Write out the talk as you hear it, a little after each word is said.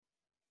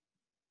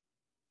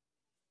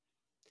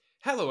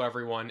Hello,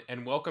 everyone,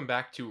 and welcome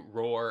back to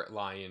Roar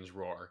Lions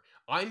Roar.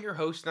 I'm your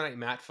host tonight,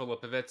 Matt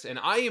Filipovitz, and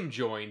I am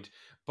joined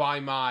by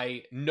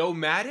my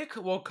nomadic,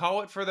 we'll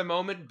call it for the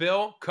moment,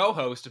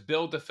 co-host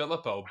Bill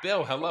DeFilippo.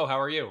 Bill, hello, how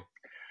are you?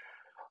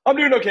 I'm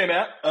doing okay,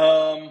 Matt.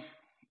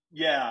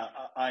 Yeah,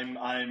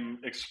 I'm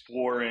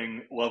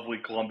exploring lovely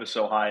Columbus,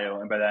 Ohio,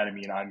 and by that I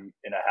mean I'm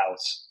in a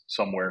house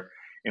somewhere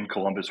in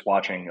Columbus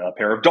watching a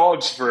pair of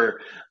dogs for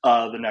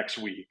the next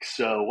week.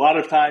 So a lot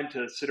of time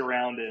to sit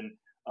around and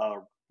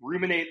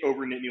ruminate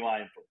over Nittany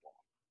Lion football.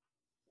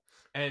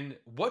 And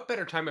what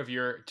better time of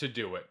year to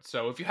do it?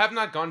 So if you have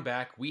not gone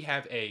back, we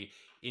have a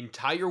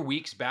entire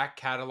week's back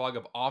catalog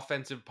of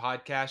offensive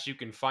podcasts. You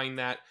can find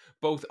that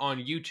both on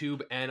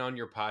YouTube and on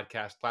your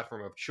podcast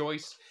platform of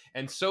choice.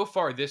 And so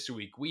far this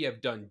week, we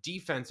have done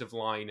defensive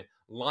line,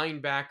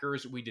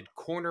 linebackers, we did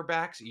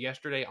cornerbacks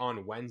yesterday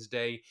on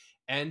Wednesday,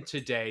 and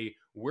today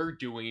we're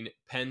doing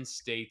Penn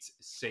State's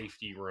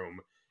safety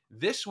room.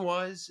 This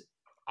was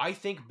I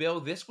think, Bill,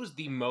 this was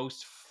the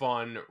most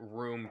fun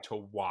room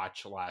to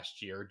watch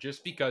last year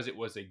just because it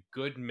was a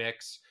good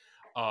mix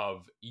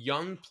of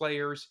young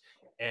players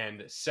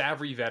and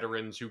savvy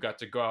veterans who got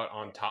to go out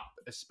on top,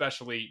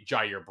 especially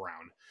Jair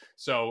Brown.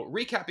 So,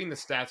 recapping the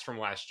stats from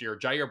last year,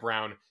 Jair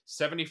Brown,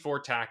 74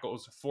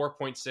 tackles,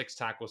 4.5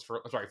 tackles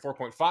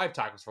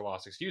for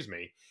loss,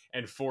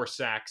 and 4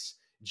 sacks.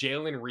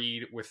 Jalen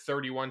Reed with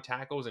 31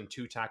 tackles and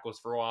 2 tackles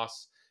for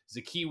loss.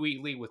 Zakee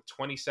Wheatley with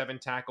 27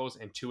 tackles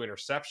and 2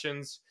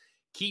 interceptions.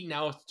 Keaton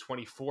Ellis,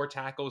 24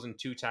 tackles and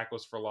 2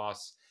 tackles for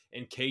loss.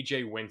 And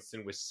KJ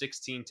Winston with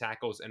 16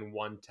 tackles and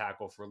 1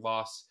 tackle for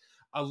loss.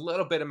 A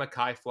little bit of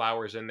Mekhi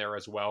Flowers in there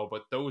as well,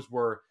 but those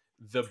were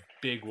the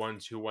big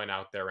ones who went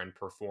out there and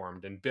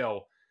performed. And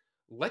Bill,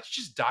 let's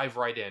just dive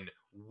right in.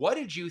 What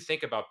did you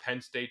think about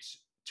Penn State's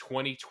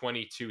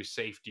 2022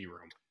 safety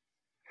room?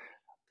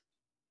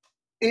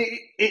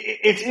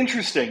 It's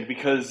interesting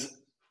because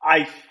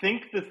I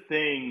think the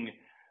thing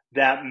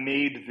that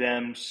made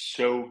them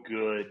so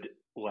good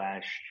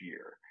last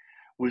year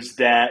was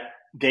that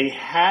they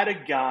had a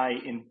guy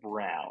in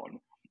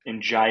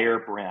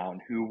Jair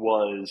Brown, who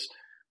was,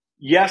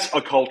 yes,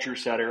 a culture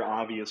setter,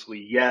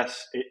 obviously.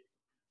 Yes,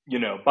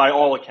 by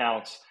all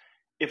accounts,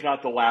 if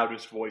not the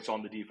loudest voice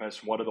on the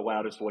defense, one of the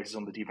loudest voices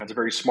on the defense, a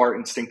very smart,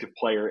 instinctive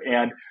player.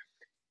 And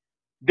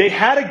they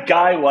had a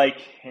guy like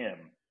him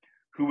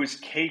who was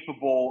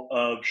capable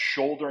of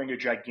shouldering a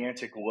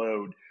gigantic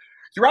load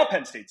throughout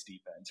Penn State's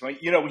defense. Right?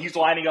 He's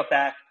lining up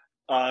back,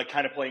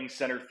 kind of playing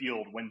center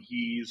field, when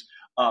he's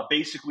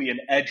basically an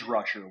edge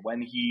rusher,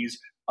 when he's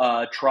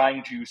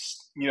trying to,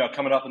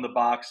 coming up in the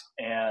box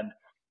and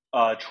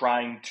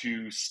trying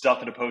to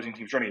stuff an opposing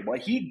team's running. Well,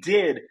 he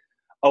did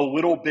a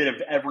little bit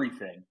of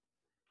everything.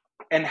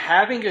 And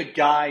having a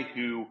guy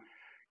who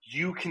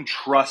you can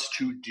trust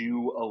to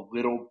do a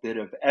little bit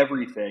of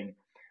everything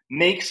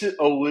makes it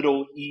a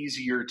little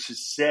easier to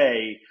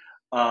say,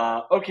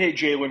 okay,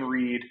 Jalen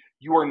Reed,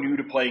 you are new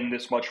to playing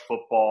this much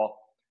football.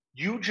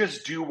 You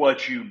just do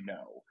what you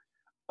know.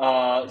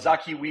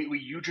 Zakee Wheatley,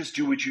 you just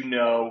do what you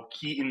know.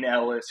 Keaton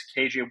Ellis,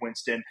 KJ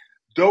Winston,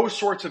 those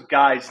sorts of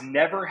guys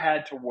never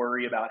had to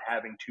worry about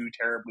having too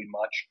terribly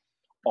much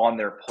on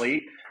their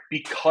plate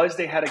because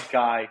they had a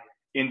guy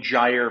in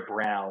Jair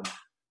Brown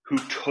who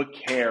took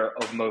care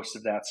of most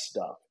of that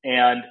stuff.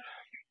 And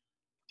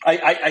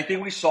I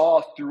think we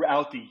saw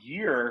throughout the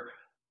year,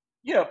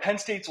 Penn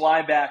State's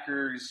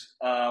linebackers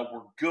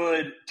were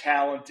good,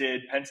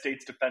 talented. Penn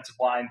State's defensive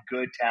line,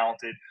 good,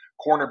 talented.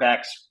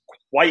 Cornerbacks,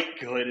 quite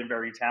good and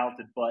very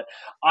talented. But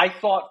I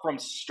thought from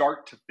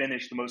start to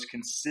finish, the most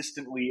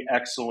consistently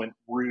excellent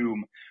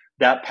room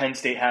that Penn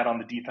State had on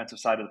the defensive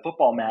side of the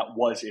football, Matt,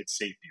 was its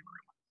safety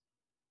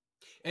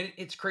room. And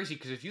it's crazy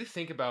because if you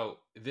think about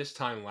this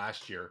time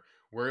last year,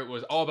 where it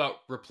was all about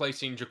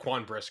replacing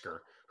Jaquan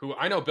Brisker, who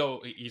I know,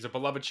 Bill, he's a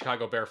beloved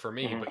Chicago Bear for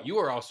me, but you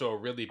are also a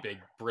really big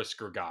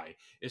Brisker guy,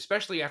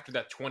 especially after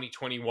that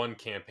 2021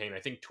 campaign. I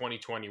think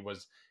 2020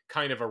 was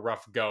kind of a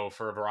rough go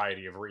for a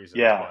variety of reasons,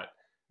 Yeah.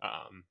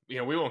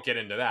 but we won't get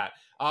into that.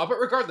 But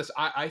regardless,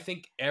 I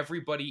think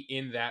everybody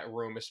in that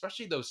room,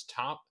 especially those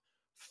top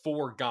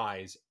 4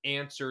 guys,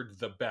 answered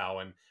the bell.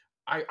 And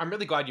I'm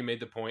really glad you made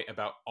the point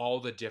about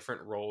all the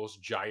different roles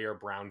Jair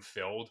Brown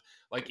filled.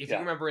 Like, if you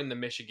remember in the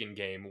Michigan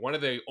game, one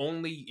of the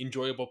only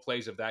enjoyable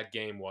plays of that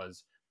game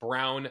was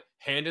Brown,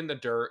 hand in the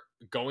dirt,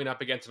 going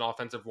up against an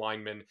offensive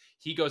lineman.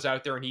 He goes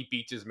out there and he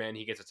beats his man.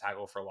 He gets a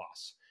tackle for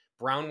loss.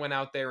 Brown went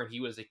out there and he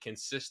was a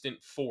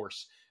consistent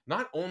force,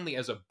 not only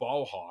as a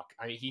ball hawk.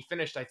 He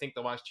finished, I think,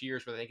 the last 2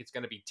 years with, I think it's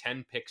going to be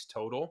 10 picks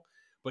total.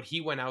 But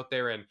he went out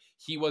there and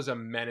he was a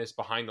menace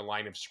behind the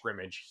line of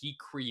scrimmage. He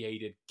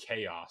created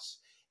chaos.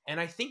 And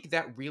I think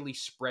that really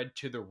spread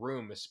to the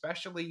room,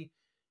 especially,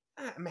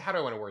 how do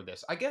I want to word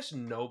this? I guess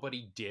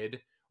nobody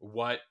did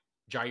what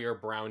Jair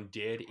Brown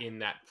did in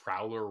that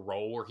prowler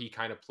role where he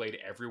kind of played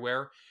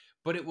everywhere,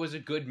 but it was a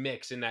good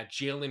mix in that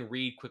Jalen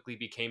Reed quickly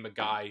became a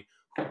guy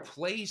who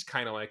plays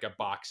kind of like a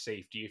box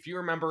safety. If you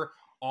remember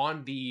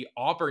on the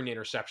Auburn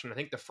interception, I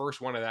think the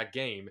first one of that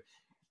game,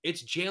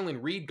 it's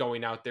Jalen Reed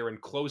going out there and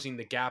closing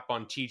the gap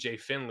on TJ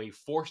Finley,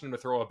 forcing him to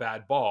throw a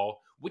bad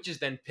ball, which is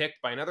then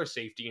picked by another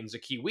safety in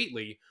Zakee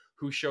Wheatley,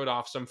 who showed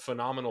off some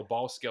phenomenal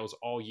ball skills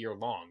all year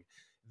long.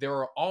 There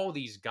are all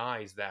these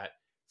guys that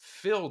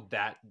filled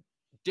that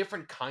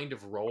different kind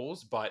of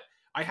roles, but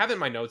I have in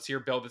my notes here,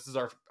 Bill, this is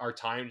our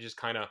time to just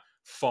kind of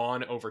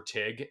fawn over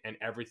Tig and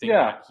everything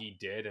Yeah. that he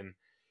did. And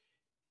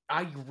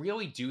I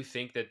really do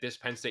think that this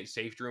Penn State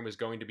safety room is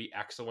going to be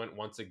excellent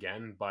once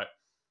again, but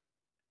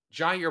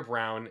Jair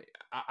Brown,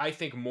 I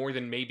think more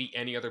than maybe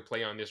any other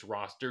player on this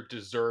roster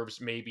deserves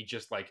maybe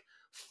just like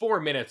 4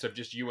 minutes of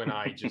just you and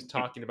I just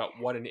talking about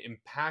what an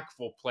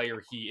impactful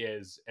player he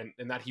is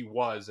and that he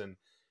was. And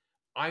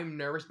I'm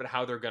nervous about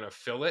how they're going to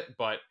fill it,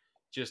 but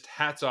just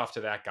hats off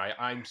to that guy.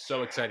 I'm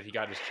so excited he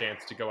got his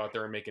chance to go out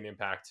there and make an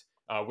impact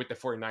with the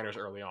 49ers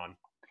early on.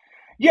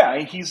 Yeah,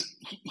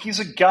 he's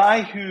a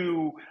guy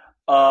who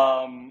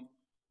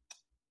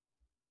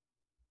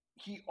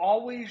he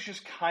always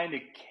just kind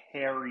of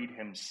carried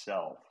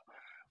himself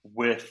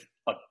with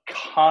a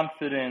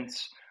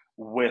confidence,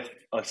 with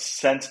a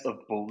sense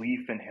of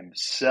belief in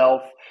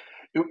himself.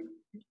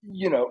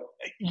 You know,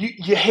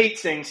 you hate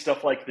saying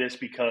stuff like this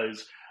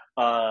because,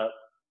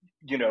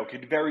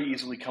 could very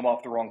easily come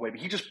off the wrong way, but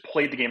he just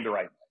played the game the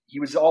right way. He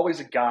was always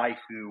a guy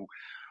who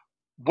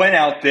went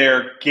out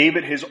there, gave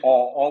it his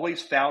all,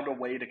 always found a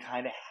way to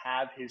kind of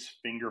have his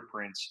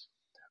fingerprints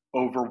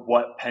over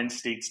what Penn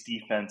State's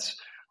defense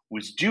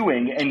was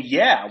doing. And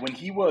yeah,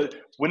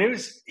 when it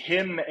was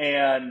him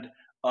and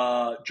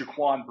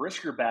Jaquan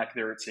Brisker back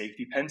there at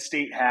safety, Penn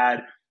State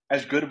had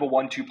as good of a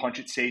 1-2 punch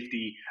at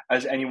safety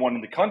as anyone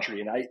in the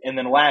country. And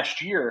then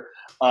last year,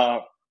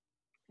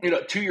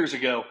 2 years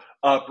ago,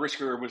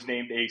 Brisker was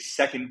named a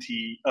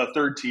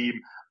third team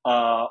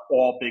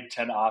All Big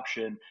Ten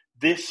option.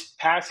 This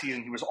past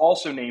season, he was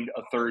also named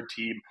a third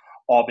team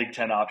All Big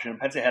Ten option.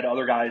 Penn State had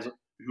other guys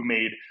who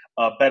made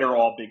better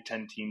All Big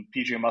Ten team.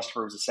 PJ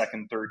Mustipher was a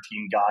second, third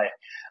team guy.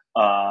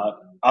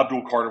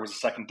 Abdul Carter was a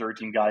second, third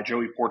team guy.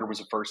 Joey Porter was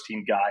a first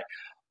team guy.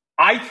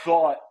 I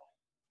thought,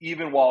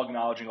 even while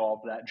acknowledging all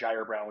of that,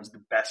 Jair Brown was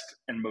the best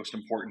and most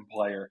important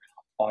player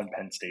on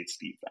Penn State's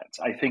defense.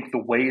 I think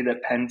the way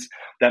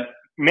that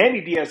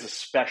Manny Diaz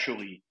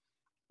especially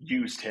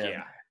used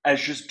him as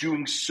just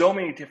doing so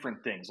many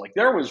different things. Like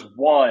there was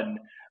one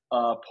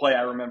play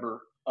I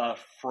remember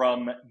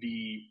from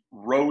the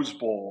Rose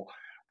Bowl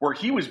where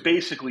he was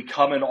basically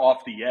coming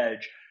off the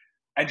edge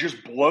and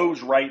just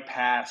blows right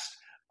past,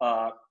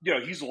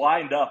 he's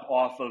lined up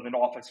off of an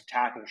offensive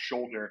tackle's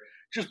shoulder,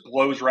 just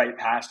blows right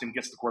past him,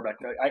 gets the quarterback.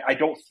 I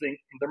don't think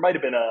there might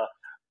have been a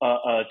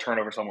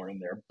turnover somewhere in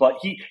there, but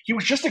he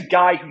was just a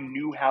guy who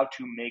knew how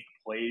to make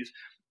plays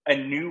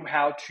and knew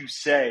how to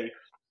say,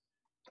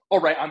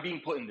 all right, I'm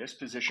being put in this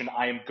position.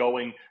 I am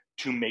going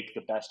to make the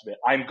best of it.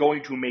 I'm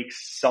going to make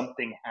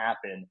something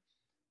happen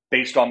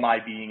based on my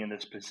being in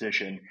this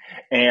position.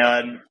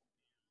 And,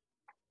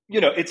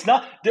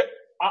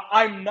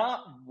 I'm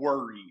not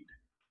worried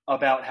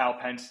about how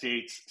Penn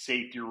State's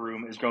safety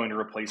room is going to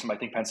replace him. I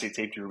think Penn State's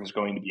safety room is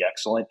going to be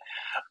excellent.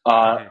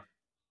 But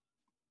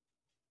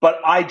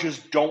I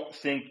just don't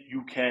think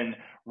you can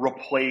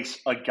replace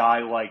a guy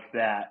like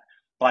that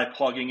by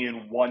plugging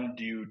in one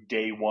dude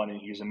day one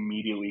and he's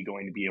immediately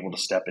going to be able to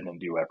step in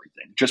and do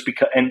everything. Just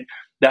because, and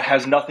that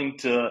has nothing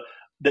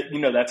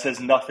that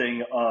says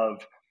nothing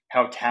of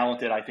how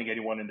talented I think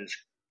anyone in this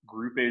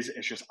group is.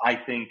 It's just, I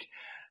think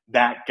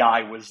that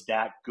guy was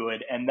that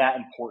good and that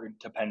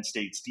important to Penn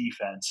State's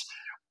defense.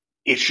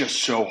 It's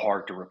just so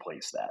hard to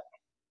replace that.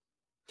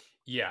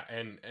 Yeah,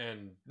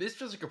 and this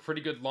feels like a pretty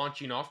good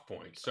launching off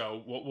point.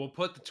 So we'll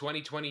put the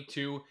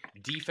 2022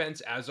 defense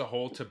as a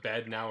whole to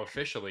bed now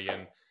officially.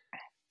 And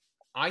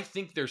I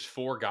think there's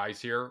 4 guys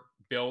here,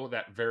 Bill,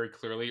 that very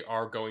clearly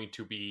are going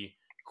to be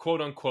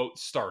quote unquote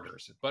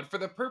starters. But for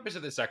the purpose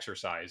of this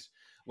exercise,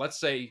 let's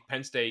say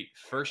Penn State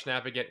first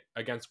snap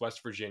against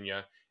West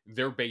Virginia,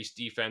 their base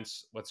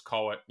defense, let's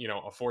call it,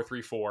 a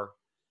 4-3-4.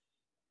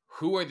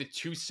 Who are the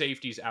 2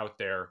 safeties out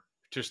there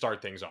to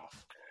start things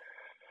off?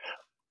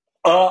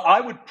 I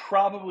would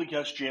probably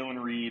guess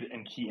Jalen Reed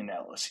and Keaton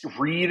Ellis.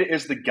 Reed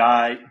is the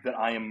guy that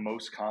I am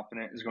most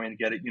confident is going to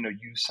get it.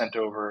 You sent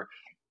over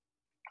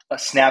a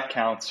snap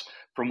counts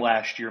from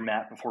last year,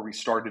 Matt, before we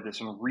started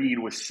this, and Reed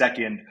was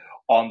second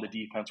on the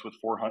defense with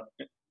 400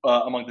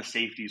 among the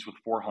safeties with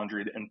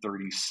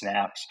 430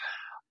 snaps.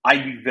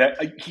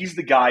 He's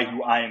the guy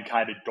who I am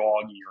kind of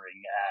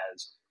dog-earing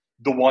as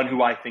the one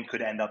who I think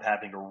could end up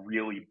having a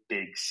really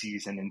big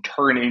season and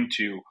turn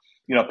into,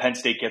 Penn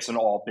State gets an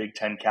all Big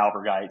Ten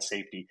caliber guy at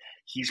safety.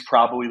 He's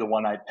probably the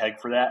one I'd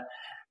peg for that.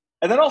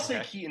 And then I'll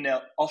say Keaton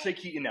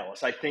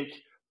Ellis. I think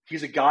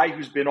he's a guy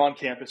who's been on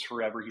campus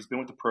forever. He's been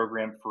with the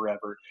program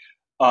forever.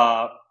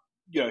 I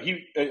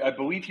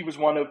believe he was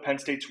one of Penn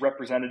State's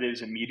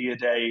representatives at Media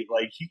Day.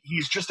 Like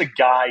he's just a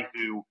guy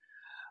who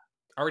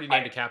already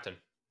named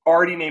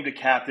a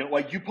captain.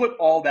 Like you put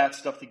all that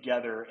stuff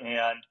together,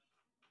 and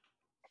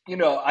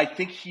I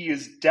think he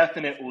is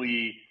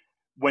definitely,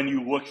 when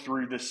you look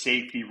through the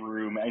safety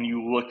room and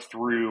you look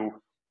through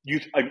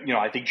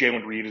I think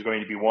Jalen Reed is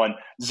going to be one.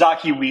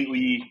 Zaki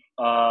Wheatley,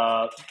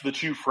 the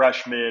two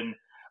freshmen,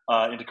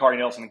 into Dakari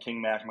Nelson and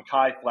King Mack,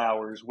 Mekhi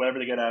Flowers, whatever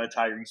they get out of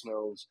Tyrese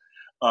Mills,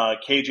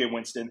 KJ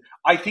Winston.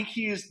 I think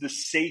he is the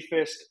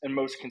safest and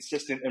most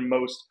consistent and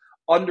most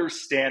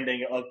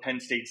understanding of Penn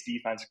State's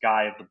defense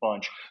guy of the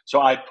bunch.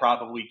 So I'd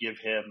probably give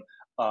him.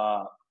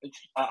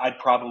 I'd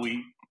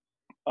probably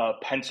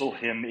pencil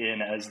him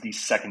in as the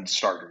second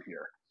starter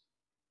here.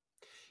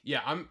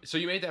 Yeah, so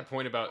you made that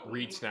point about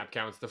Reed snap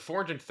counts. The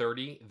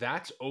 430,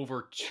 that's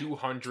over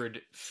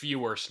 200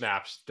 fewer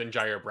snaps than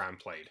Jair Brown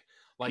played.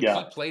 Like, Yeah.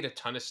 he played a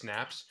ton of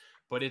snaps,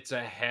 but it's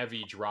a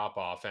heavy drop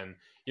off. And,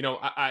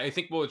 I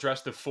think we'll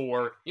address the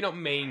four,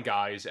 main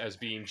guys as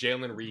being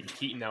Jalen Reed,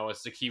 Keaton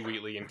Ellis, Zakee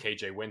Wheatley, and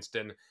KJ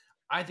Winston.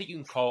 I think you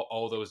can call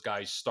all those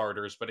guys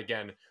starters. But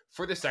again,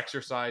 for this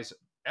exercise,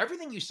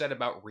 everything you said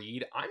about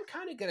Reed, I'm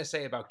kind of going to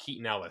say about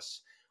Keaton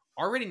Ellis.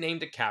 Already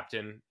named a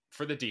captain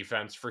for the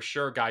defense, for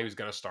sure, a guy who's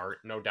going to start,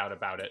 no doubt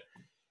about it.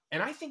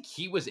 And I think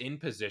he was in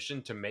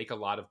position to make a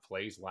lot of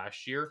plays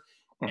last year.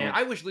 Mm-hmm. And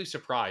I was really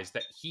surprised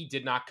that he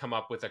did not come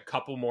up with a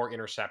couple more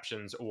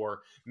interceptions or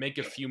make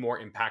a few more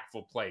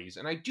impactful plays.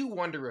 And I do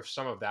wonder if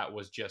some of that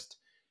was just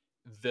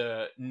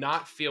the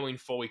not feeling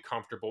fully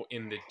comfortable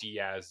in the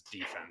Diaz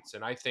defense.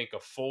 And I think a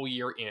full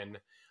year in,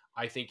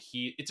 I think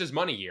it's his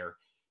money year.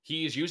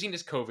 He is using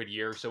his COVID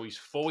year, so he's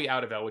fully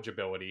out of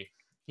eligibility.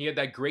 He had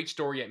that great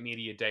story at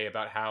Media Day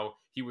about how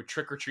he would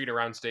trick or treat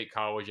around State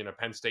College in a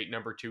Penn State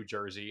number 2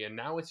 jersey. And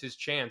now it's his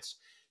chance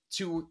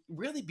to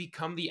really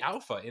become the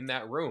alpha in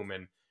that room.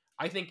 And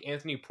I think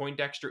Anthony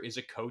Poindexter is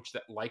a coach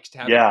that likes to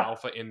have an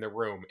alpha in the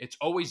room. It's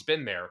always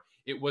been there.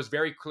 It was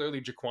very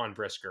clearly Jaquan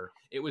Brisker.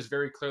 It was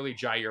very clearly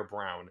Jair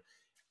Brown.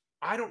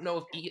 I don't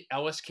know if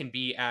Ellis can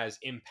be as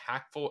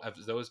impactful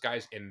as those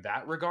guys in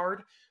that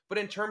regard, but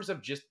in terms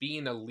of just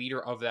being a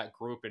leader of that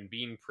group and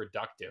being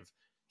productive,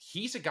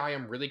 he's a guy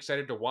I'm really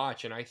excited to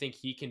watch, and I think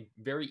he can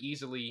very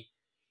easily,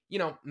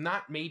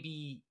 not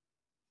maybe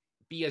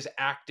be as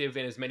active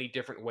in as many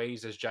different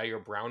ways as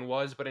Jair Brown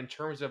was, but in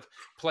terms of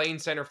playing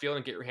center field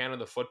and get your hand on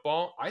the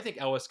football, I think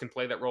Ellis can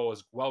play that role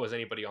as well as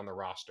anybody on the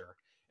roster.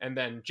 And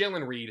then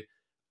Jalen Reed,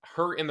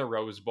 hurt in the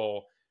Rose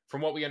Bowl,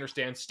 from what we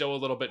understand, still a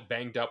little bit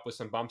banged up with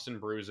some bumps and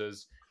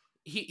bruises.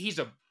 He's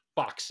a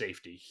box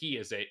safety. He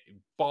is a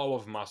ball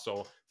of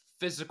muscle,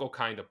 physical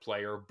kind of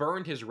player,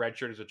 burned his red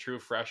shirt as a true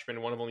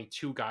freshman, one of only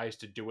 2 guys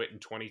to do it in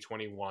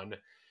 2021.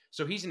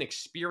 So he's an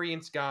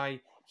experienced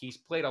guy. He's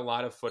played a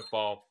lot of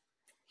football.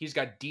 He's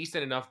got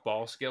decent enough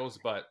ball skills,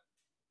 but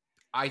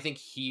I think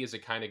he is a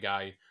kind of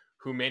guy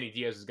who Manny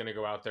Diaz is going to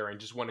go out there and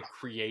just want to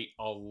create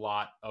a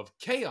lot of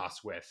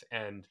chaos with.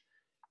 And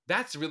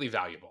that's really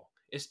valuable,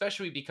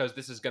 especially because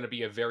this is going to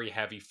be a very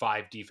heavy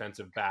 5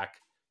 defensive back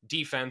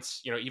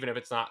defense, even if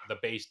it's not the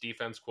base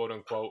defense, quote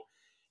unquote.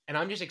 And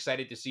I'm just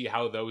excited to see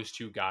how those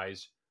 2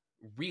 guys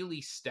really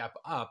step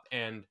up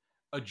and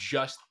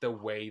adjust the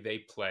way they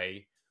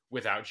play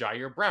without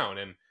Jair Brown.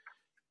 And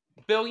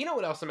Bill, you know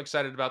what else I'm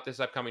excited about this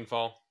upcoming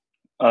fall?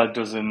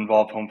 Does it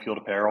involve home field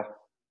apparel?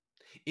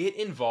 It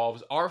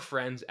involves our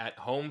friends at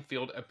Home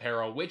Field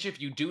Apparel, which, if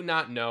you do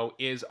not know,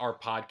 is our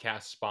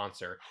podcast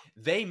sponsor.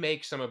 They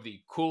make some of the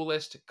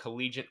coolest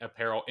collegiate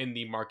apparel in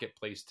the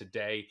marketplace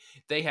today.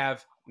 They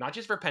have, not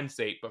just for Penn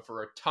State, but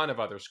for a ton of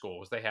other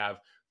schools. They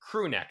have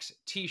crew necks,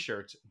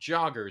 t-shirts,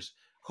 joggers,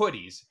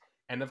 hoodies,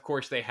 and of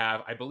course they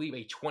have, I believe,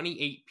 a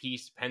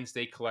 28-piece Penn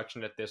State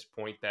collection at this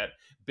point that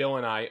Bill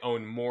and I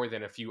own more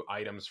than a few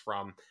items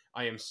from.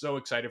 I am so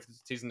excited for the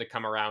season to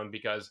come around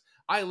because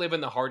I live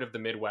in the heart of the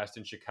Midwest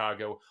in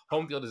Chicago.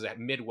 Home Field is a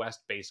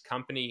Midwest-based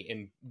company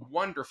in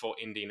wonderful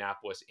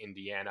Indianapolis,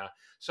 Indiana.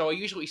 So I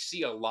usually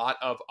see a lot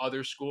of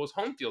other schools'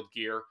 home field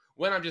gear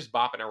when I'm just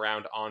bopping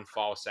around on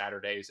fall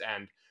Saturdays.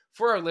 And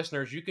for our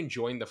listeners, you can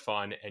join the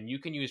fun and you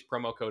can use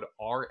promo code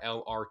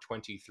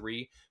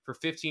RLR23 for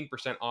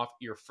 15% off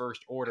your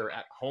first order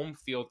at Home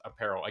Field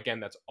Apparel. Again,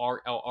 that's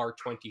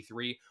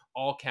RLR23,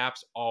 all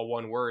caps, all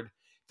one word.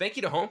 Thank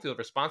you to Home Field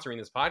for sponsoring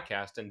this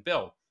podcast. And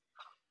Bill,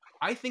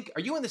 I think,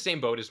 are you in the same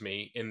boat as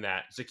me in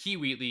that Zakee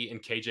Wheatley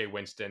and KJ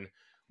Winston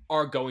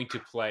are going to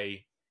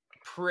play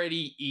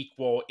pretty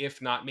equal,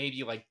 if not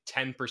maybe like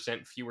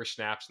 10% fewer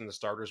snaps than the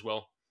starters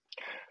will?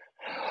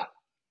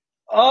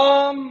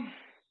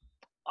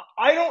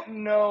 I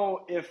don't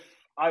know if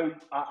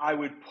I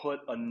would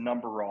put a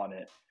number on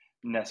it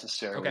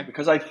necessarily,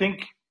 because I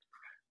think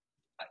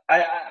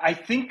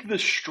the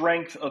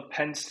strength of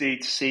Penn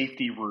State's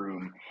safety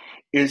room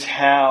is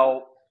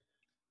how,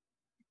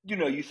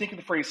 you think of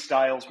the phrase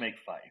styles make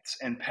fights,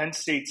 and Penn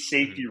State's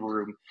safety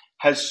room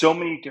has so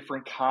many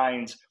different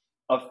kinds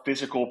of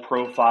physical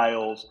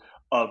profiles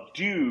of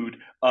dude.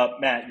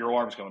 Matt, your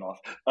alarm's going off.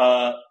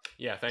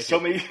 Yeah, thank you.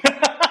 Many.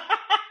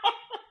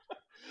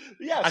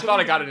 Yeah, I thought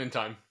I got it in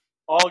time.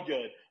 All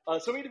good.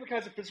 So many different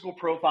kinds of physical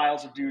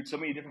profiles of dude, so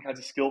many different kinds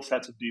of skill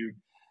sets of dude,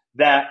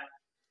 that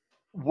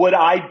would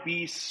I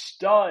be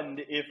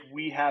stunned if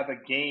we have a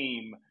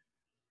game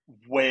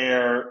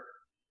where,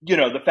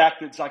 the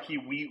fact that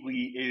Zakee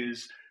Wheatley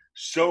is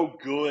so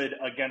good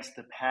against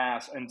the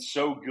pass and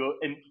so good,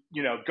 and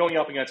going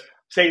up against,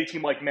 say, a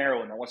team like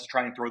Maryland that wants to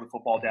try and throw the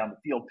football Mhm. down the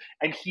field,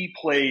 and he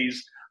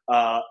plays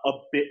a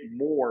bit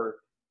more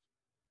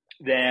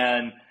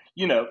than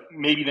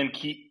maybe than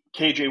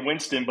KJ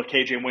Winston, but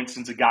KJ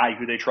Winston's a guy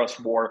who they trust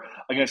more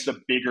against a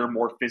bigger,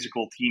 more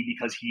physical team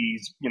because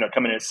he's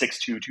coming in at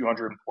 6'2",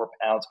 204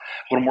 pounds,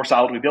 a little more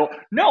solidly built.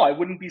 No, I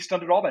wouldn't be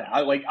stunned at all by that.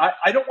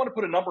 I don't want to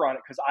put a number on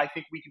it because I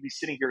think we could be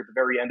sitting here at the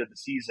very end of the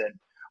season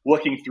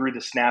looking through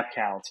the snap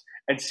counts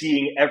and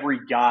seeing every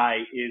guy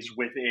is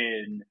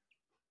within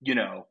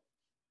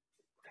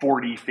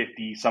 40,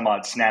 50 some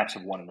odd snaps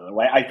of one another.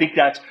 I think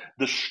that's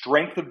the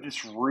strength of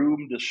this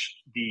room,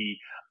 the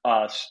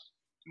uh,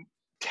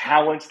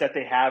 talents that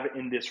they have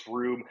in this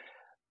room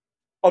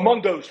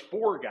among those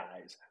four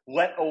guys,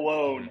 let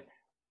alone Mhm.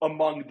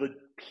 among the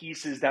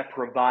pieces that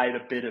provide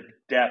a bit of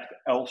depth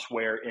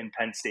elsewhere in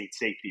Penn State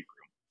safety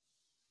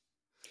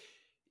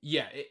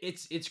Yeah,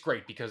 it's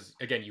great because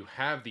again, you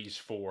have these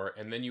four,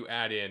 and then you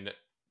add in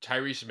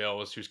Tyrese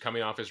Mills, who's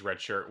coming off his red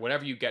shirt.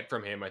 Whatever you get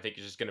from him, I think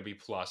is just going to be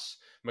plus.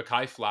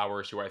 Makai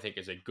Flowers, who I think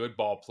is a good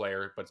ball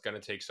player, but it's going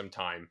to take some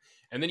time.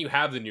 And then you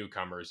have the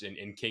newcomers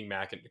in King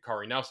Mack and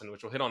Dakari Nelson,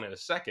 which we'll hit on in a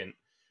second. room.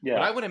 But Yeah,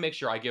 I want to make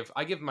sure I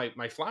give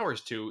my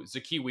flowers to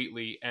Zaki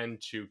Wheatley and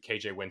to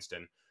KJ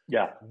Winston.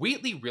 yeah.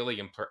 Wheatley really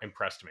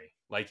impressed me.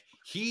 Like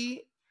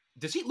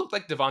does he look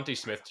like Devonte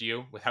Smith to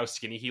you with how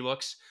skinny he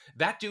looks?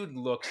 That dude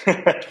looks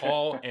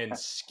tall and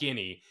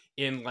skinny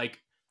in like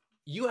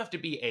you have to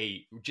be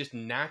a just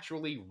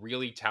naturally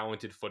really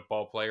talented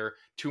football player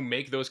to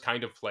make those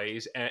kind of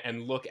plays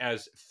and look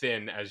as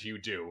thin as you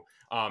do.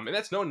 And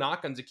that's no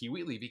knock on Zaki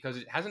Wheatley because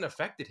it hasn't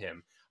affected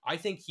him. I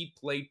think he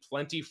played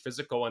plenty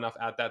physical enough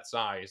at that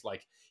size.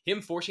 Like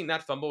him forcing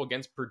that fumble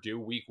against Purdue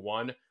week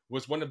 1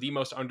 was one of the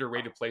most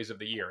underrated plays of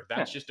the year.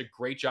 That's just a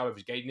great job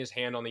of getting his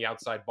hand on the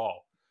outside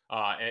ball.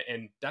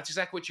 And that's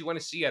exactly what you want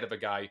to see out of a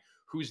guy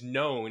who's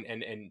known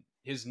and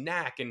his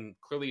knack and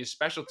clearly his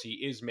specialty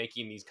is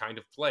making these kind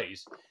of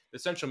plays. The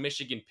Central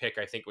Michigan pick,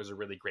 I think, was a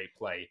really great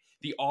play.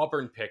 The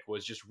Auburn pick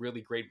was just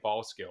really great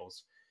ball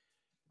skills.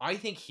 I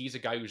think he's a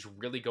guy who's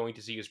really going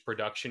to see his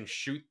production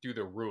shoot through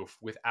the roof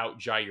without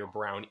Jair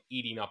Brown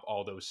eating up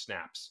all those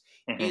snaps.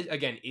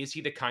 Mhm. Is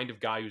he the kind of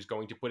guy who's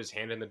going to put his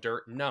hand in the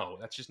dirt? No,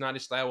 that's just not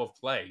his style of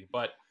play.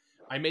 But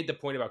I made the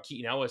point about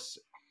Keaton Ellis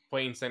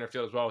playing center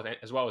field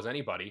as well as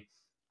anybody.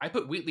 I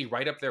put Wheatley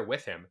right up there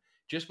with him.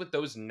 Just with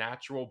those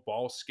natural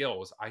ball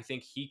skills, I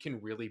think he can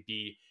really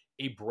be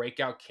a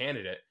breakout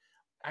candidate.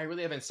 I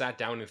really haven't sat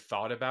down and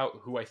thought about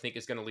who I think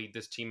is going to lead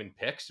this team in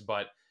picks,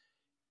 but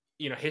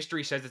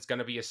history says it's going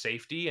to be a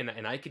safety,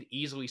 and I could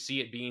easily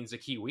see it being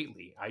Zaki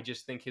Wheatley. I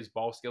just think his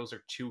ball skills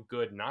are too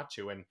good not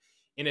to. And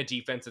in a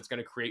defense that's going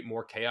to create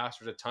more chaos,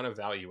 there's a ton of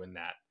value in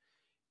that.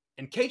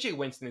 And KJ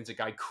Winston is a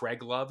guy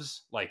Craig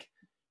loves. Like,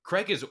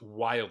 Craig is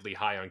wildly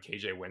high on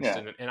KJ Yeah.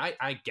 Winston, and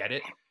I get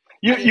it.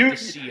 You I have you to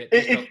see it.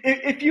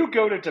 if you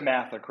go to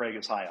DeMatha, Craig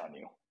is high on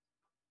you.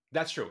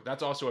 That's true.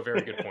 That's also a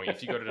very good point.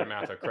 If you go to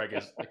DeMatha,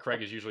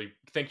 Craig is usually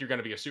think you're going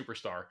to be a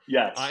superstar.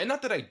 Yes. And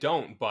not that I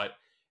don't, but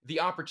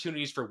the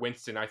opportunities for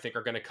Winston, I think,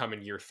 are going to come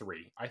in year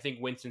 3. I think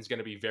Winston's going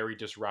to be very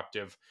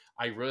disruptive.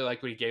 I really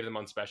like what he gave them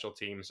on special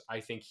teams. I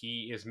think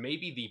he is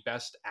maybe the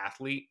best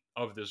athlete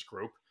of this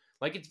group.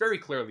 Like, it's very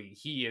clearly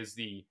he has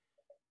the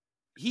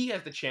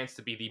chance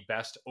to be the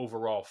best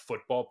overall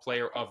football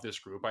player of this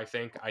group. I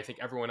think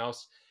everyone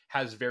else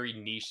has very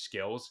niche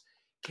skills.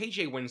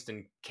 KJ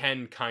Winston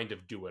can kind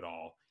of do it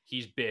all.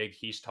 He's big,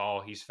 he's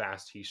tall, he's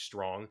fast, he's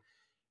strong.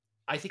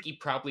 I think he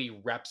probably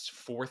reps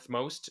 4th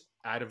most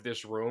out of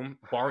this room,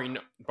 barring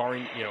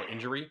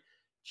injury,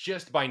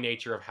 just by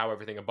nature of how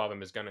everything above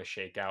him is going to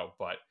shake out.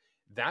 But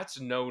that's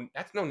no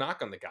knock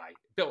on the guy.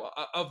 Bill,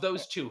 of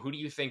those two, who do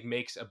you think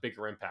makes a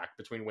bigger impact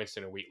between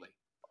Winston and Wheatley?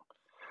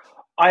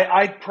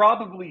 I'd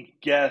probably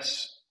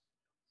guess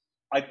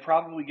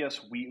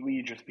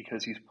Wheatley just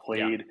because he's Yeah.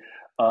 played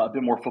a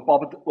bit more football.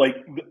 But like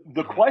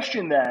the Hmm.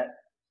 question that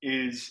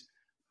is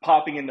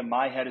popping into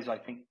my head as I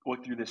think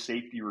look through the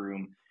safety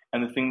room,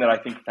 and the thing that I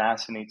think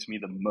fascinates me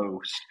the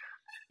most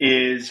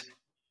is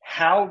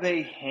how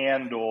they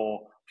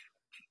handle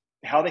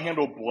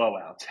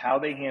blowouts, how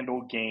they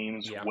handle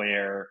games Yeah.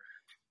 where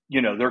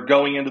they're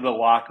going into the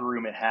locker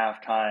room at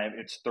halftime,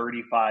 it's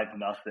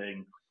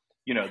 35-0.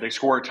 They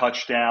score a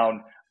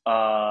touchdown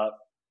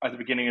at the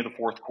beginning of the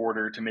fourth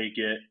quarter to make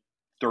it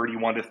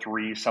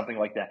 31-3, something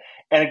like that.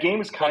 And a game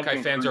is kind of Buckeye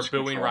in fans are cruise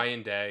booing control.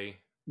 Ryan Day.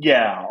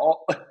 Yeah,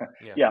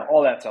 Yeah. yeah,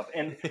 all that stuff.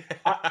 And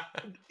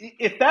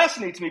it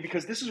fascinates me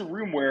because this is a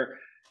room where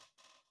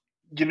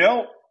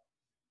a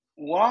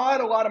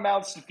lot of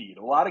mouths to feed,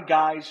 a lot of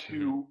guys Hmm.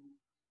 who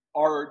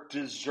are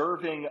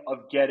deserving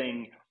of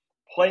getting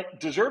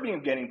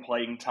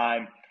playing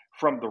time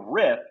from the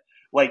rip.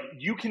 Like,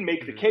 you can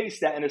make the Hmm. case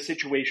that in a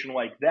situation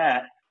like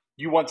that,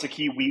 you want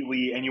Zaki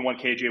Wheatley and you want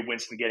KJ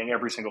Winston getting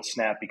every single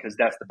snap because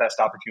that's the best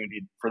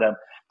opportunity for them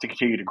to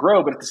continue to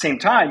grow. But at the same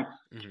time,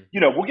 Hmm.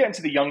 we'll get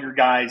into the younger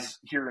guys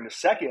here in a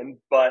second,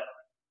 but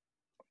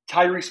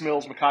Tyrese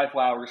Mills, Makai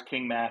Flowers,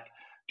 King Mack,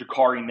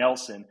 Dakari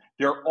Nelson,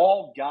 they're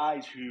all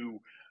guys who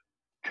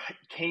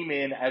came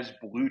in as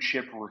blue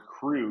chip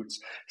recruits,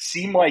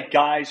 seem like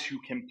guys who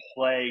can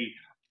play,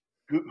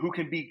 who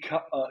can be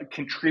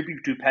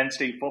contribute to Penn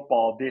State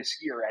football this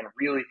year and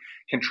really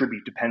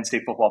contribute to Penn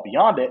State football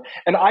beyond it.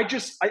 And I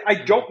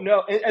Mhm. don't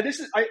know, and this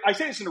is I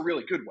say this in a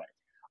really good way.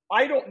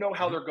 I don't know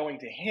how Mhm. they're going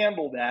to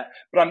handle that,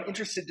 but I'm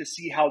interested to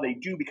see how they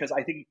do, because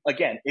I think,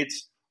 again,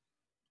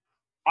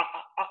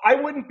 I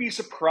wouldn't be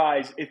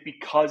surprised if,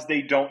 because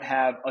they don't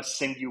have a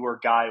singular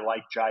guy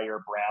like Jair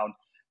Brown,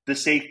 the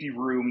safety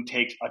room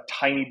takes a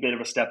tiny bit of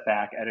a step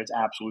back at its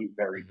absolute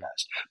very Mhm.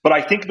 best. But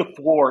I think the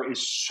floor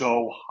is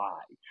so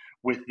high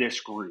with this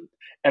group,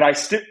 and I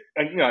still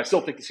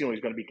think the ceiling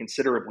is going to be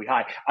considerably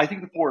high. I think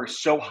the floor is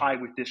so Mhm. high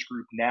with this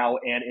group now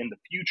and in the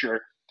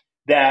future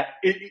that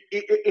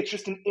it's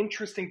just an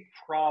interesting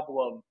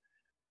problem,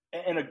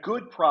 and a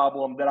good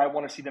problem that I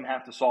want to see them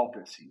have to solve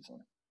this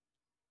season.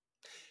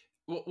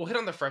 We'll hit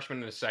on the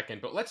freshmen in a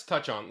second, but let's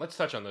touch on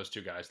those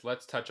two guys.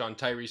 Let's touch on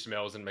Tyrese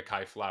Mills and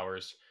Mekhi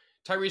Flowers.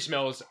 Tyrese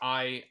Mills,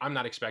 I'm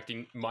not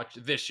expecting much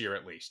this year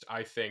at least.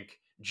 I think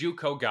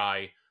JUCO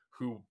guy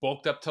who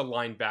bulked up to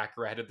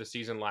linebacker ahead of the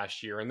season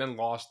last year and then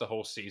lost the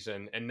whole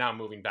season and now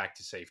moving back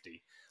to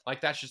safety.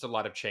 Like that's just a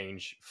lot of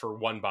change for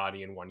one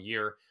body in 1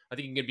 year. I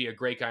think he can be a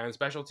great guy on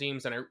special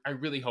teams, and I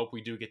really hope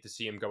we do get to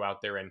see him go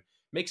out there and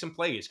make some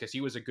plays because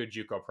he was a good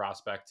JUCO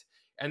prospect.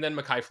 And then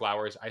Mekhi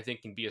Flowers, I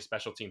think, can be a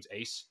special teams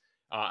ace.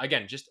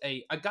 Again, just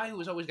a guy who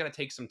is always going to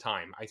take some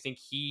time. I think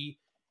he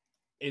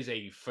is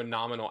a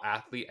phenomenal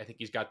athlete. I think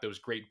he's got those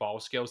great ball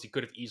skills. He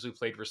could have easily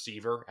played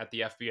receiver at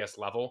the FBS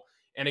level.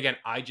 And again,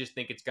 I just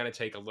think it's going to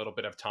take a little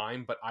bit of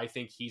time, but I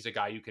think he's a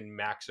guy who can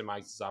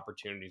maximize his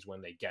opportunities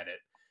when they get it.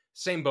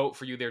 Same boat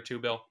for you there too,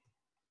 Bill.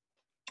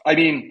 I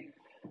mean,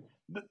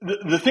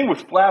 the thing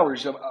with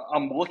Flowers,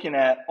 I'm looking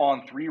at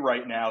On3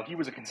 right now. He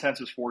was a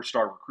consensus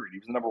 4-star recruit. He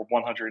was the number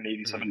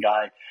 187 Mm-hmm.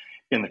 guy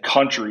in the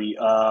country.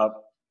 Oh,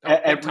 big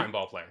Every time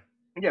ball player.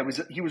 Yeah,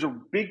 he was a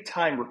big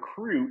time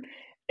recruit,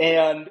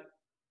 and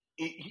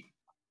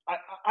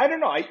I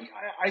don't know.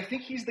 I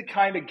think he's the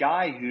kind of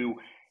guy who,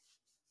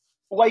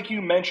 like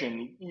you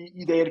mentioned,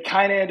 they had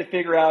kind of had to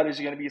figure out, is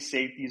he going to be a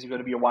safety? Is he going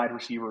to be a wide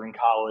receiver in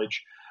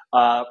college?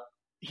 Uh,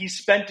 he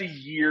spent a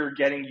year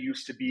getting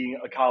used to being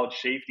a college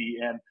safety,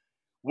 and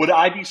would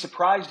I be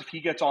surprised if he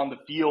gets on the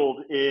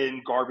field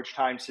in garbage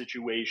time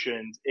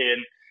situations, in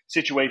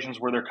situations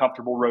where they're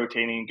comfortable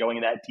rotating and going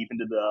that deep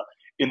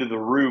into the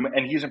room,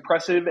 and he's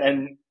impressive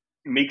and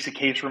makes a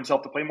case for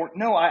himself to play more?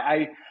 No,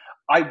 I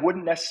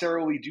wouldn't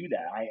necessarily do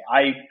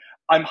that.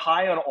 I'm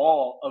high on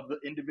all of the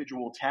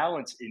individual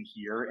talents in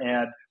here,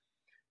 and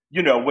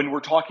when we're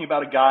talking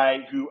about a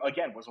guy who,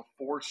 again, was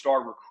a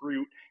 4-star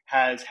recruit,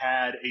 has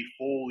had a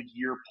full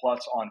year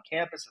plus on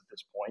campus at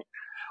this point,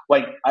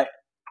 like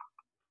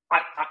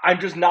I'm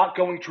just not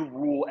going to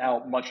rule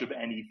out much of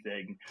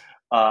anything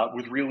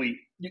with really,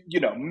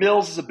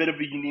 Mills is a bit of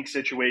a unique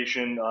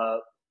situation.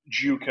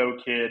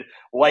 JUCO kid,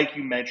 like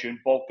you mentioned,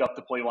 bulked up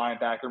to play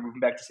linebacker, moving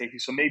back to safety.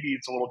 So maybe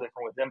it's a little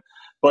different with him.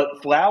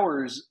 But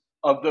Flowers,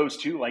 of those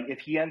two, like if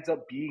he ends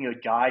up being a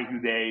guy who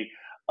they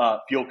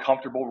feel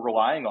comfortable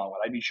relying on,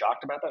 would I be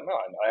shocked about that? No,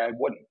 I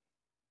wouldn't.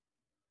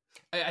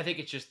 I think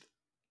it's just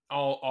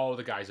all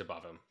the guys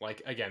above him.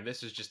 Like again,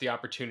 this is just the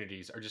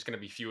opportunities are just going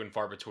to be few and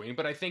far between,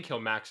 but I think he'll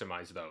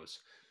maximize those.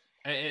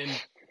 And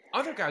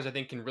other guys I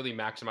think can really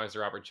maximize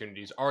their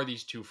opportunities are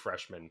these two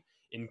freshmen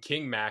in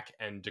King Mack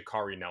and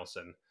Dakari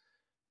Nelson.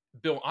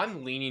 Bill,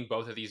 I'm leaning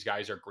both of these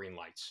guys are green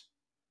lights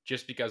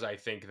just because I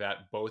think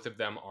that both of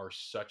them are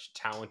such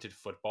talented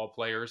football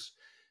players.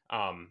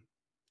 Um,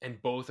 and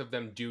both of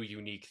them do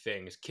unique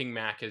things. King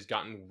Mack has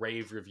gotten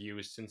rave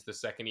reviews since the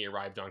second he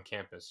arrived on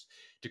campus.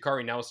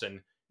 Dakari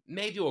Nelson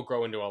maybe will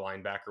grow into a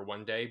linebacker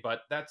one day,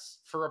 but that's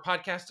for a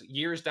podcast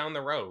years down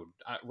the road.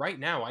 Right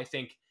now, I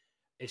think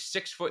a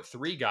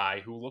 6'3"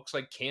 guy who looks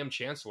like Cam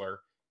Chancellor,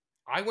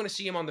 I want to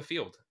see him on the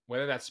field,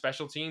 whether that's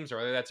special teams or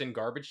whether that's in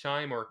garbage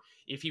time or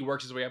if he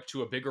works his way up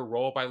to a bigger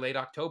role by late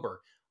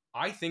October.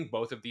 I think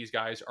both of these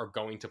guys are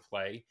going to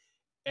play.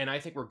 And I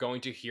think we're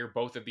going to hear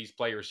both of these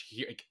players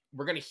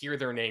we're going to hear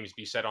their names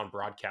be said on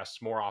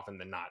broadcasts more often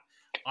than not.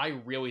 I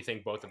really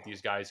think both of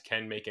these guys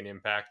can make an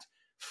impact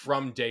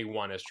from day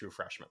one as true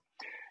freshmen.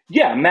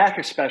 Yeah, Mac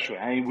especially.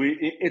 I mean,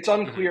 it's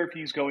Mm-hmm. unclear if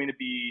he's going to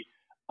be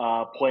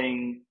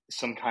playing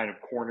some kind of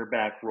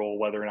cornerback role,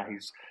 whether or not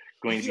he's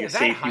going to be Yeah, a that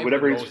safety, hybrid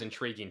whatever it role is. is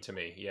intriguing to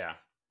me. Yeah.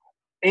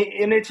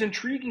 And it's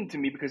intriguing to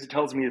me because it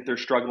tells me that they're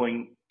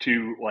struggling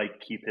to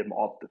keep him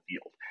off the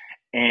field,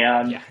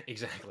 and Yeah,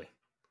 exactly.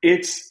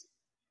 it's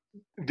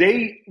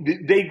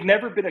they've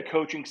never been a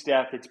coaching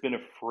staff that's been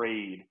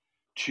afraid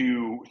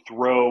to um,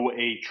 throw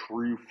a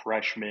true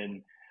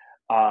freshman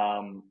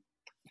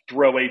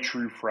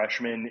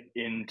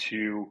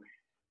into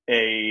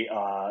a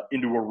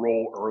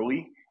role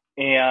early.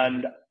 Mm-hmm.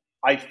 And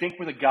I think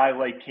with a guy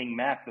like King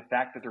Mack, the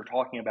fact that they're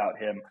talking about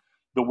him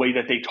the way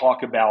that they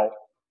talk about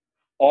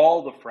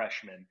all the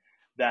freshmen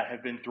that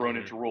have been thrown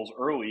Mm-hmm. into roles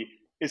early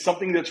is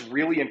something that's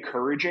really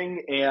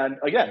encouraging. And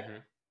again, Mm-hmm.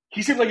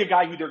 he seems like a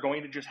guy who they're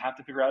going to just have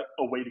to figure out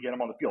a way to get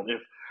him on the field.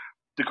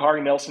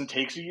 Dakari Nelson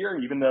takes a year,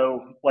 even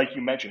though, like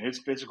you mentioned, his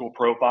physical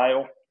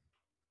profile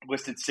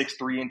listed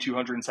 6'3" and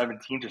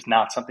 217, just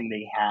not something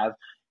they have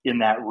in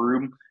that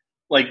room.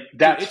 Like, Dude,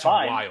 that's it's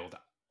fine. wild.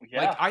 Like,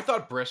 Yeah, I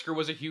thought Brisker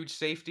was a huge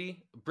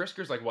safety.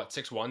 Brisker's like what,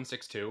 6'1",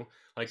 6'2"?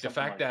 Like the something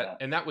fact like that, that.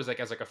 and that was like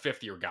as like a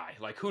fifth year guy.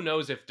 Like, who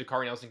knows if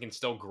Dakari Nelson can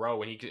still grow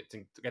when he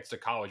gets to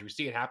college? We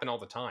see it happen all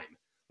the time.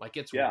 Like,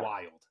 it's Yeah.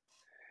 wild.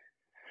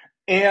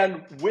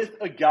 And with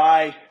a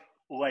guy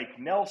like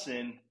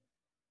Nelson,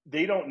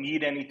 they don't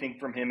need anything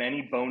from him.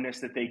 Any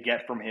bonus that they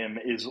get from him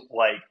is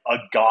like a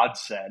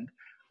godsend.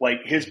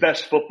 Like, his Mhm.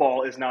 best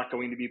football is not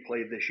going to be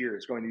played this year.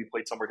 It's going to be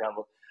played somewhere down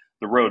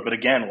the road. But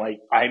again, like,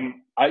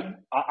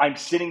 I'm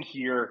sitting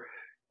here.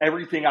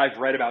 Everything I've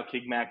read about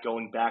Kigmac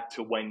going back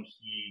to when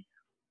he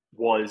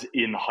was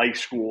in high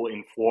school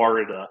in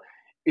Florida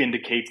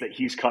indicates that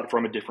he's cut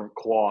from a different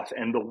cloth,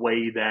 and the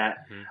way that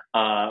Mhm.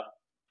 uh,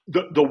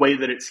 the way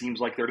that it seems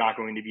like they're not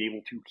going to be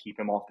able to keep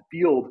him off the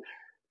field,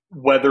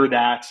 whether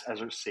that's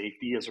as a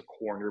safety, as a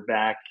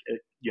cornerback,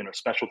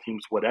 special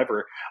teams,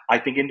 whatever, I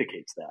think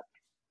indicates that.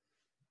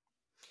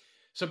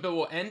 So, Bill,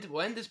 we'll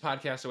end this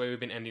podcast the way we've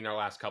been ending our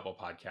last couple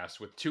podcasts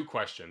with two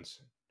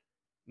questions.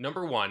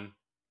 Number one,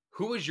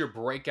 who is your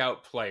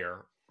breakout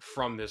player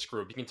from this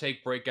group? You can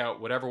take breakout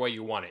whatever way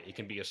you want it. It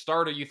can be a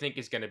starter you think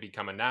is going to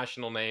become a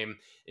national name.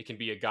 It can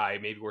be a guy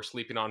maybe we're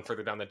sleeping on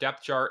further down the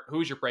depth chart.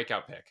 Who's your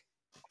breakout pick?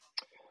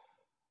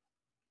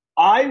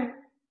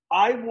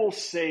 I will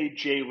say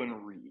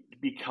Jalen Reed,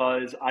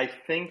 because I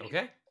think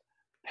Okay.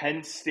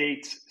 Penn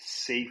State's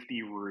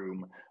safety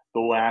room the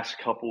last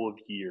couple of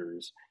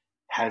years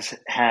has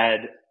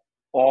had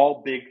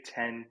all Big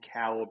Ten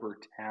caliber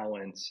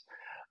talents.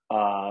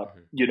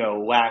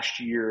 Mm-hmm. Last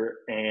year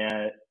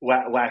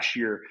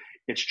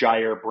it's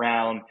Jair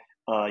Brown.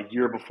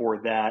 Year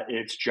before that,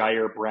 it's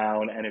Jair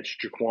Brown and it's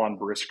Jaquan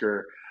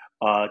Brisker.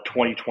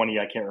 2020,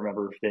 I can't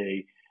remember if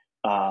they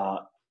uh,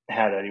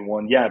 had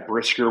anyone. Yeah,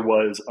 Brisker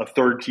was a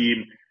third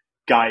team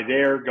guy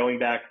there going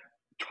back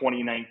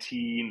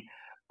 2019.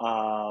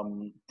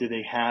 Did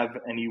they have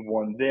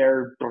anyone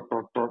there?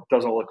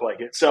 Doesn't look like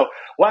it. So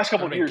last That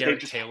couple would of have been years, they've Garrett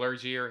just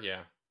Taylor's year.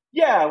 Yeah.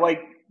 yeah,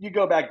 like you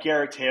go back,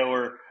 Garrett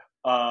Taylor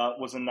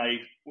was a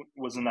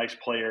nice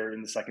player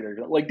in the secondary.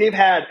 Like they've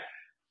had,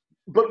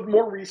 but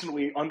more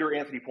recently under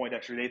Anthony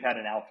Poindexter, they've had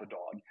an alpha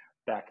dog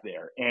back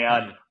there,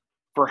 and Mm-hmm.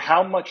 for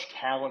how much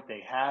talent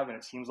they have, and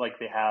it seems like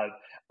they have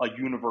a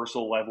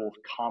universal level of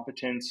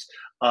competence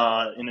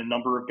in a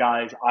number of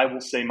guys. I will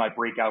say my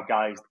breakout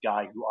guy is the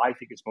guy who I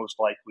think is most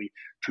likely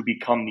to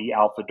become the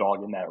alpha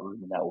dog in that room,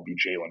 and that will be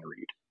Jalen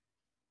Reed.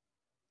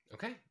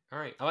 Okay. All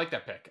right. I like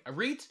that pick.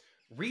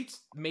 Reed's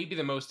maybe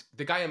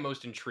the guy I'm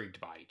most intrigued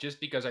by, just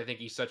because I think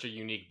he's such a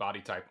unique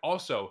body type.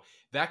 Also,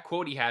 that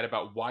quote he had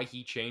about why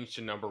he changed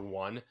to number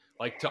one,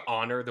 like to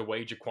honor the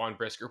way Jaquan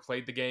Brisker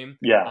played the game,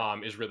 Yeah,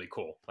 is really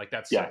cool. Like,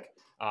 that's yeah. sick.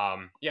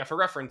 Yeah. For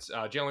reference,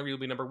 Jalen Reed will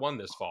be number one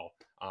this fall.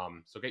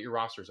 So get your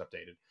rosters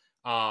updated.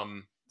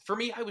 For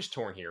me, I was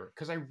torn here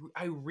because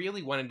I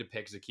really wanted to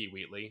pick Zakee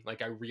Wheatley.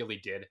 Like, I really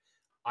did.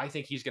 I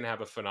think he's going to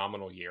have a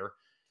phenomenal year.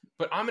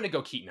 But I'm going to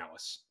go Keaton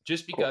Ellis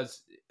just Cool.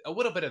 because a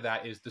little bit of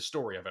that is the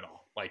story of it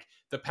all. Like,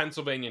 the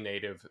Pennsylvania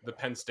native, the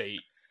Penn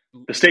State,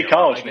 The state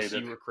college legacy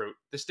native. recruit,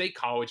 the state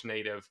college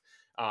native,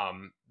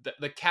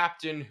 the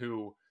captain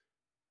who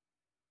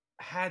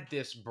had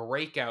this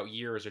breakout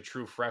year as a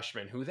true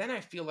freshman, who then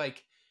I feel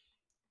like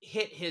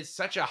hit his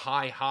such a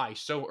high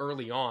so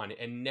early on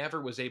and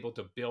never was able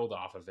to build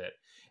off of it.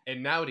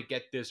 And now to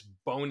get this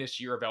bonus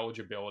year of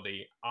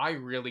eligibility, I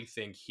really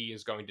think he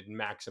is going to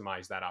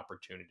maximize that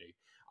opportunity.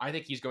 I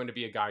think he's going to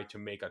be a guy to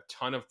make a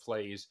ton of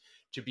plays,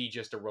 to be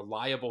just a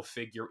reliable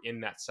figure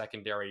in that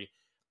secondary.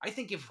 I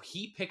think if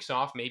he picks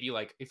off maybe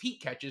like if he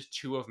catches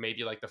two of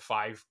maybe like the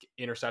five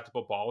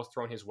interceptable balls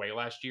thrown his way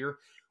last year,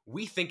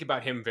 we think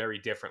about him very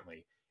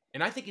differently.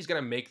 And I think he's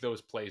going to make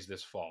those plays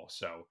this fall.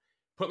 So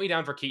put me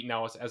down for Keaton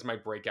Ellis as my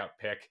breakout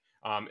pick.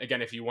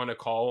 Again, if you want to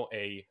call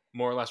a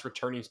more or less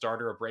returning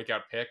starter a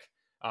breakout pick,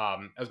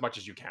 as much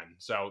as you can.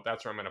 So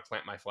that's where I'm going to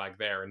plant my flag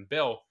there. And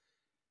Bill,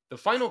 the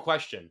final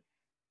question: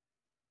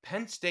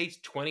 Penn State's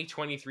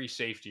 2023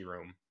 safety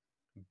room,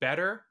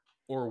 better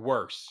or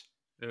worse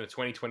than the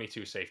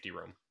 2022 safety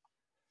room?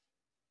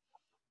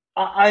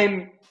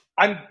 I'm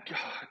I'm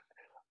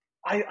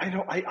I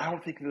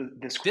don't think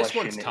this This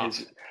one's question is.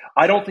 tough.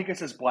 I don't think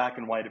it's as black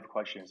and white of a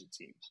question as it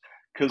seems.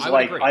 Because I would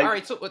like agree. All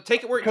right, so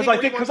take it where because take it I where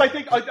you think want, because I though.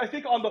 think I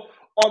think on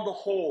the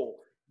whole,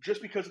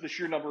 just because of the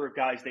sheer number of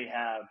guys they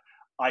have,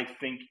 I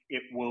think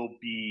it will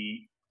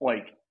be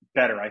like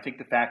better. I think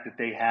the fact that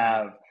they Mhm.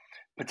 have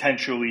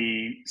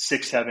potentially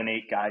 6, 7,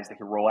 8 guys that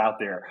can roll out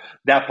there,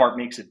 that part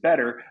makes it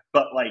better.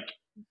 But like,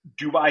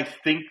 do I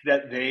think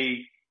that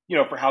they,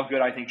 for how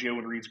good I think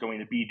Jalen Reed's going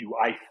to be, do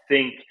I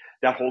think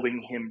that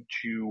holding him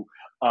to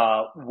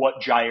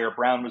what Jair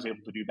Brown was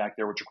able to do back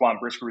there, what Jaquan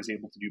Brisker was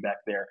able to do back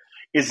there,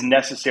 is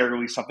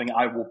necessarily something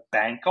I will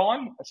bank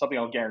on, something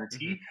I'll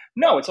guarantee? Mhm.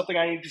 No, it's something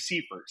I need to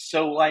see first.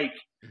 So, like,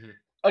 Mhm.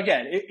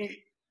 again,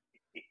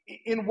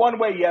 in one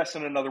way, yes,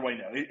 and another way,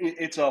 no.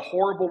 It's a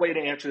horrible way to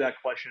answer that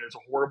question. It's a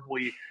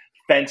horribly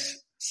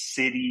fence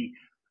city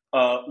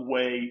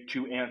way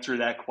to answer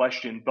that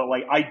question. But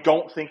like, I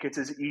don't think it's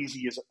as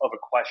easy as of a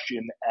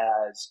question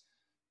as,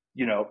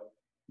 you know,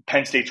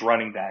 Penn State's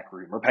running back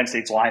room or Penn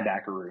State's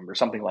linebacker room or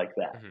something like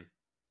that. Mm-hmm.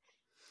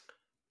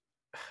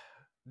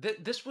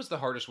 This was the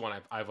hardest one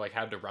I've like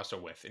had to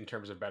wrestle with in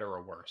terms of better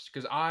or worse,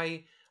 because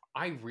I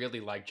really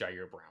like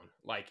Jair Brown.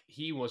 Like,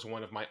 he was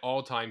one of my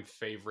all-time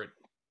favorite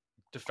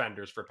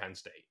defenders for Penn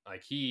State.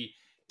 Like, he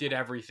did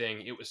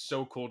everything. It was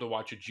so cool to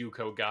watch a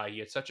JUCO guy. He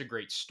had such a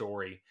great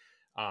story.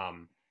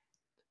 Um,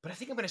 but I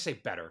think I'm going to say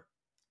better.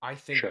 I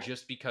think Sure.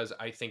 just because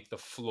I think the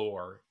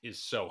floor is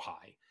so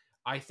high.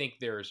 I think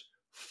there's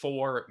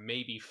 4,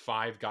 maybe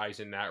 5 guys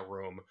in that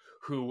room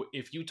who,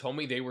 if you told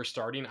me they were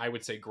starting, I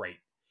would say great.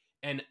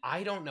 And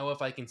I don't know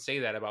if I can say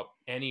that about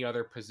any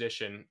other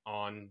position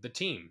on the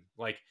team.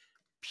 Like,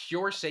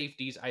 pure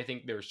safeties, I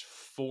think there's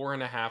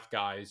 4.5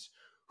 guys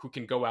who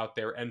can go out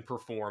there and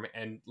perform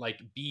and like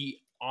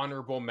be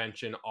honorable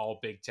mention all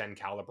Big Ten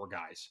caliber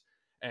guys.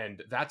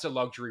 And that's a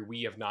luxury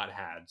we have not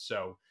had.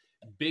 So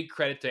big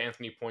credit to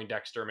Anthony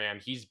Poindexter,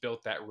 man. He's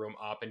built that room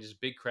up, and just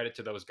big credit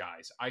to those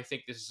guys. I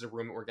think this is a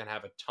room that we're going to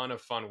have a ton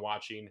of fun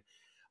watching.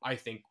 I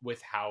think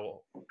with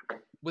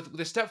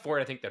the step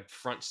forward, I think the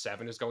front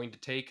 7 is going to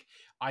take.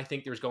 I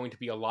think there's going to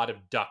be a lot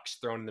of ducks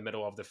thrown in the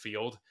middle of the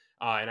field,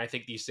 and I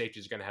think these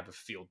safeties are going to have a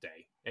field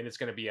day, and it's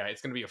going to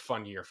be a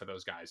fun year for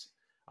those guys.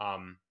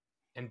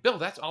 And Bill,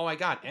 that's all I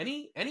got.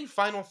 Any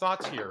final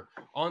thoughts here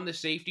on the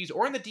safeties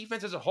or on the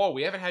defense as a whole?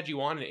 We haven't had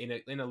you on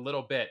in a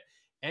little bit.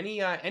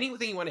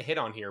 Anything you want to hit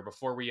on here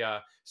before we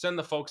send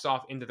the folks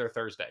off into their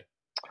Thursday?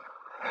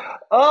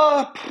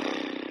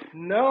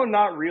 No,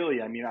 not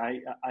really. I mean, I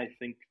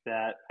think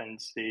that Penn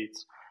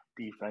State's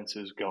defense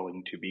is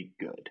going to be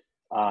good.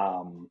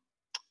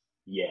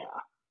 Yeah.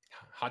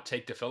 Hot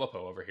take to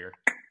Filippo over here.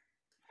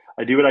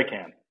 I do what I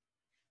can.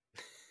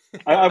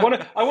 I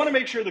want to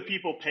make sure the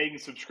people paying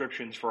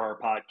subscriptions for our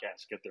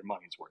podcast get their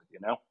money's worth, you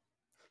know?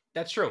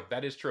 That's true.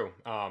 That is true.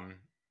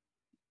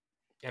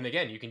 And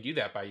again, you can do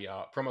that by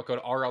promo code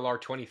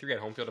RLR23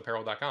 at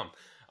homefieldapparel.com.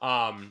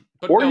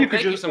 But or Bill, you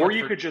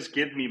could just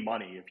give me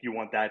money if you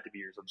want that to be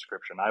your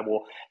subscription. I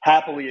will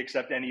happily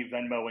accept any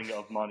Venmoing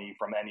of money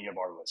from any of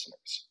our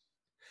listeners.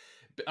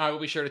 I will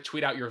be sure to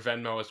tweet out your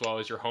Venmo as well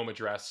as your home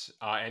address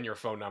and your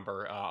phone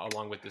number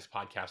along with this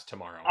podcast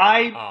tomorrow.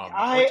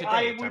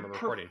 I would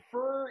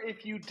prefer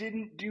if you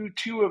didn't do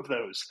 2 of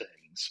those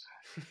things.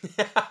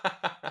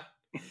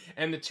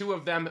 And the 2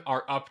 of them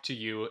are up to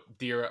you,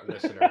 dear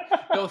listener.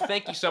 Bill,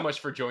 thank you so much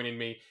for joining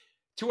me.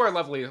 To our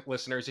lovely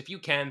listeners, if you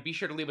can, be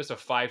sure to leave us a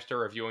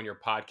 5-star review on your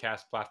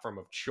podcast platform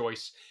of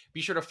choice.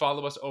 Be sure to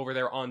follow us over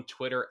there on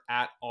Twitter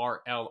at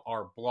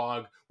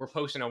RLRblog. We're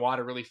posting a lot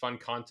of really fun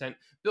content.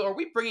 Bill, are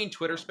we bringing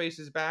Twitter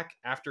Spaces back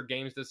after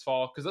games this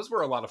fall? Because those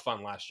were a lot of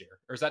fun last year.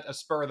 Or is that a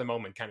spur of the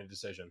moment kind of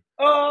decision?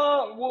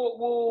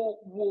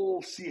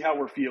 We'll see how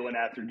we're feeling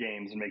after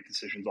games and make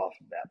decisions off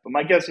of that. But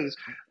my guess is,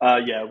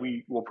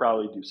 we will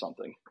probably do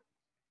something.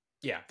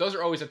 Yeah, those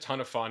are always a ton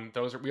of fun.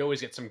 We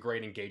always get some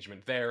great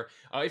engagement there.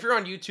 If you're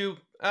on YouTube,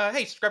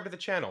 hey, subscribe to the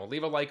channel.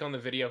 Leave a like on the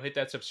video. Hit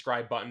that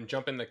subscribe button.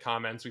 Jump in the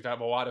comments. We've had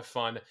a lot of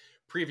fun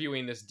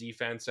previewing this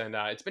defense, and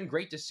it's been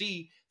great to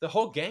see the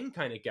whole gang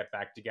kind of get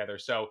back together.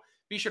 So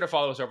be sure to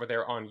follow us over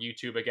there on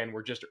YouTube. Again,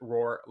 we're just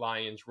Roar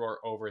Lions Roar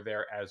over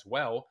there as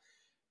well.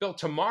 Bill,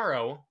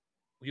 tomorrow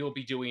we will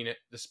be doing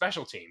the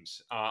special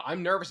teams.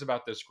 I'm nervous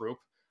about this group.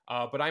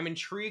 But I'm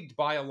intrigued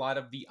by a lot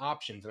of the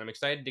options, and I'm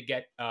excited to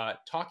get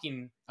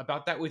talking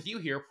about that with you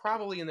here,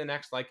 probably in the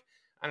next,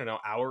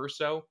 hour or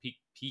so.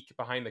 Peek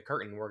behind the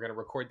curtain. We're going to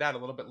record that a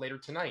little bit later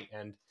tonight.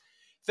 And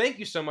thank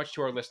you so much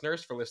to our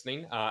listeners for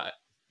listening.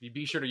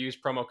 Be sure to use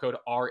promo code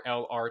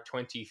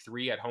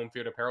RLR23 at Home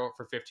Field Apparel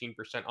for 15%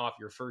 off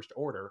your first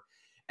order.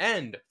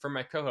 And for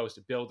my co-host,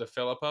 Bill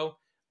DeFilippo,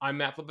 I'm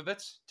Matt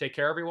Flippovitz. Take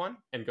care, everyone,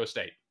 and go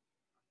State.